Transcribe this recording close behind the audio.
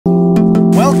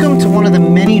one of the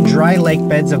many dry lake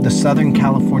beds of the Southern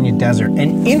California desert.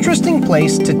 An interesting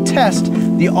place to test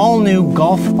the all-new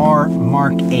Golf R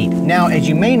Mark 8. Now, as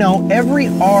you may know, every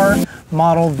R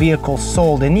model vehicle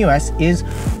sold in the US is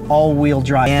all-wheel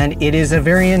drive, and it is a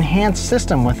very enhanced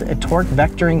system with a torque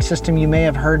vectoring system you may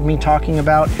have heard me talking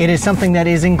about. It is something that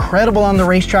is incredible on the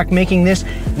racetrack, making this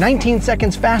 19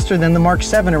 seconds faster than the Mark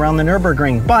 7 around the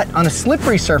Nürburgring. But on a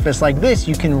slippery surface like this,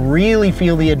 you can really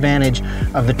feel the advantage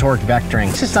of the torque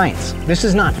vectoring. This is science. This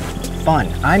is not fun.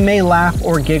 I may laugh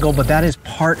or giggle, but that is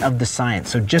part of the science.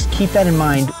 So just keep that in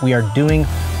mind. We are doing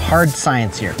hard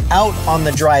science here. Out on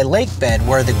the dry lake bed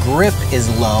where the grip is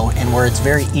low and where it's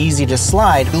very easy to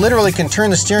slide, you literally can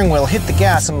turn the steering wheel, hit the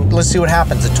gas, and let's see what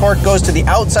happens. The torque goes to the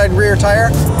outside rear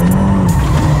tire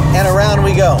and around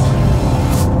we go.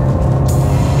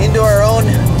 Into our own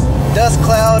dust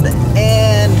cloud,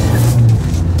 and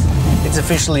it's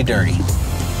officially dirty.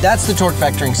 That's the torque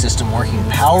vectoring system working,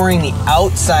 powering the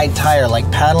outside tire like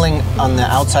paddling on the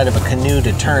outside of a canoe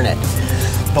to turn it.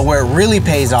 But where it really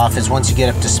pays off is once you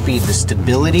get up to speed. The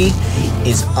stability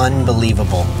is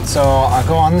unbelievable. So I'll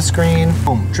go on the screen.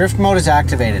 Boom, drift mode is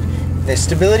activated. The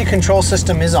stability control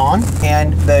system is on,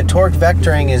 and the torque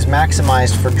vectoring is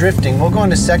maximized for drifting. We'll go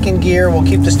into second gear, we'll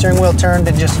keep the steering wheel turned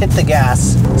and just hit the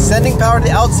gas. Sending power to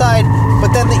the outside,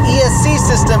 but then the ESC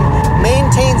system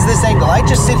maintains this angle. I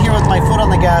just sit here with my foot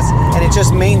on the gas, and it's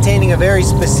just maintaining a very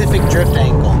specific drift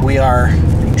angle. We are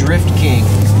Drift King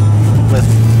with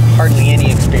hardly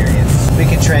any experience. We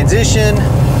can transition.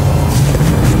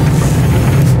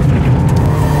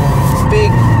 Big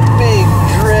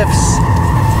drifts.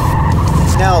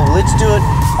 Now let's do it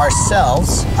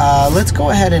ourselves. Let's go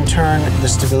ahead and turn the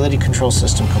stability control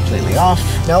system completely off.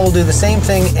 Now we'll do the same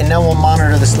thing, and now we'll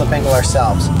monitor the slip angle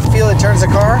ourselves. Feel it turns the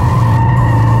car.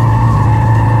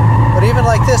 But even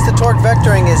like this, the torque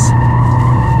vectoring is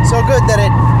so good that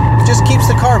it just keeps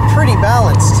the car pretty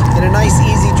balanced in a nice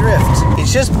easy drift.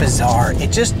 It's just bizarre.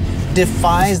 It just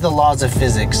defies the laws of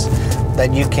physics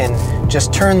that you can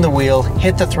just turn the wheel,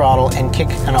 hit the throttle, and kick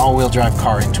an all-wheel drive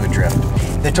car into a drift.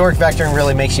 The torque vectoring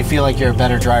really makes you feel like you're a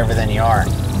better driver than you are.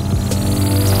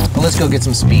 But let's go get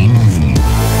some speed.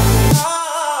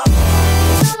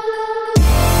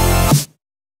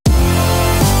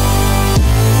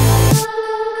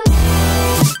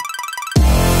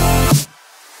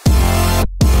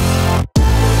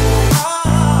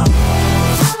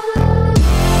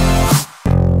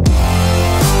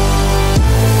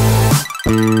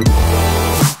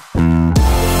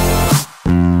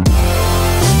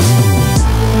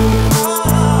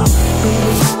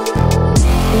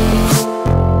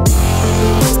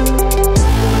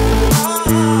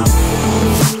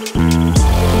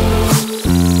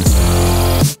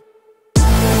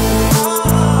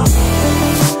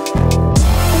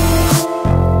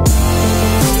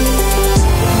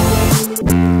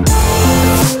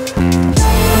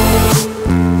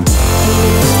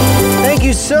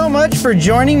 So much for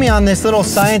joining me on this little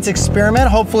science experiment.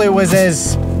 Hopefully it was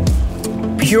as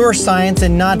pure science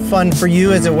and not fun for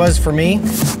you as it was for me.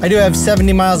 I do have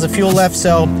 70 miles of fuel left,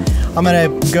 so I'm gonna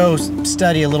go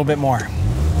study a little bit more.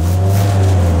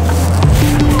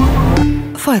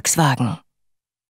 Volkswagen.